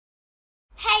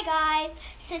Hey guys,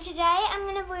 so today I'm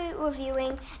going to be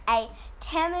reviewing a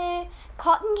Temu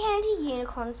cotton candy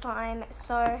unicorn slime.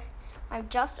 So I've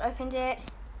just opened it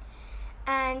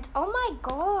and oh my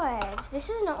god, this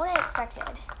is not what I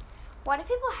expected. Why do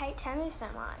people hate Temu so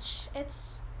much?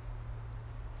 It's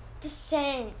the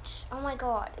scent. Oh my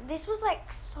god, this was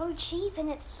like so cheap and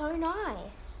it's so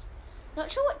nice.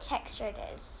 Not sure what texture it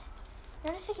is.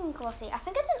 Not a freaking glossy. I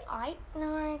think it's an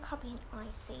no, it can't be an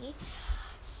icy.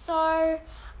 So,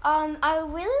 I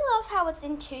really love how it's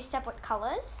in two separate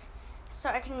colours, so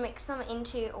I can mix them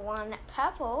into one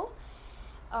purple.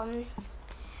 I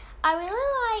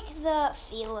really like the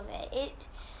feel of it.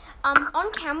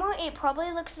 On camera it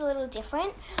probably looks a little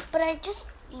different, but I just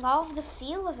love the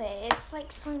feel of it. It's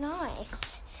like so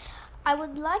nice. I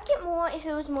would like it more if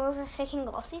it was more of a thick and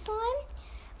glossy slime,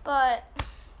 but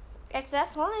it's that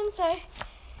slime, so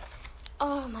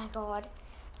oh my god.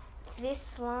 This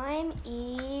slime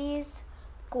is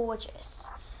gorgeous.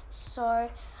 So,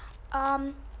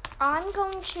 I'm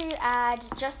going to add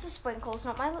just the sprinkles,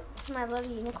 not my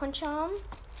little unicorn charm.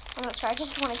 I'm not sure, I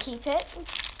just want to keep it.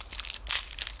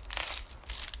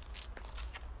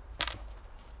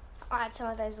 I'll add some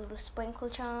of those little sprinkle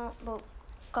charm, well,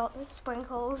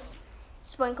 sprinkles.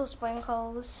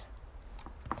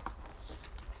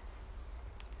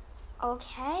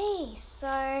 Okay,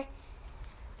 so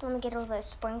let me get all those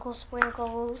sprinkles.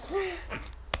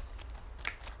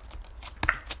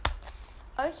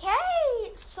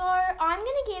 Okay, so I'm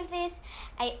going to give this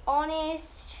a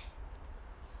honest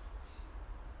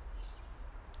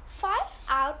 5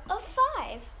 out of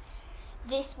 5.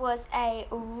 This was a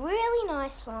really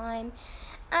nice slime,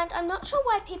 and I'm not sure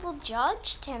why people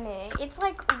judge Temu. It's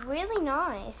like really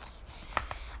nice.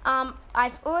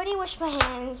 I've already washed my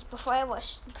hands before I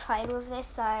played with this,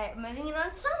 so moving it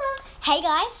on to Summer. Hey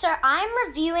guys, so I'm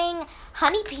reviewing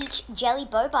Honey Peach Jelly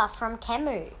Boba from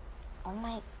Temu. Oh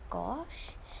my gosh.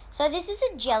 So this is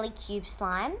a jelly cube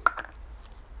slime.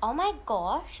 Oh my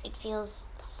gosh, it feels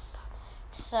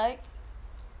so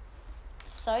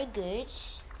good.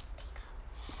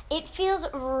 It feels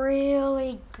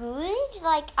really good.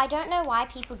 Like, I don't know why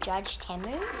people judge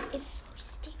Temu. It's so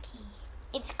sticky.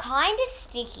 It's kind of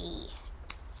sticky.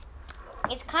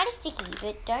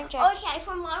 But don't judge. Okay,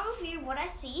 from my review, what I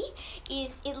see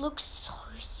is it looks so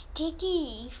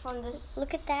sticky from this.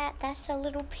 Look at that. That's a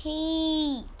little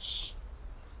peach.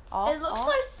 Oh, it looks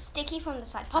so sticky from the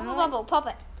side. Pop a bubble, pop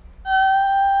it.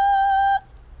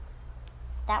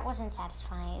 That wasn't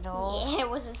satisfying at all. Yeah, it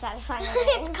wasn't satisfying at all.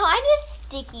 It's kind of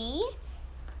sticky.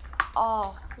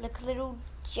 Oh, look, little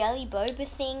jelly boba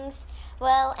things.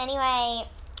 Well, anyway,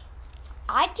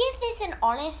 I'd give this an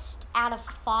honest out of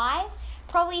 5.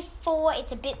 Probably 4.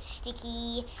 It's a bit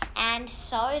sticky. And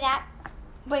so that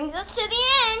brings us to the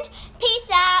end. Peace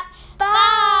out.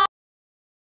 Bye.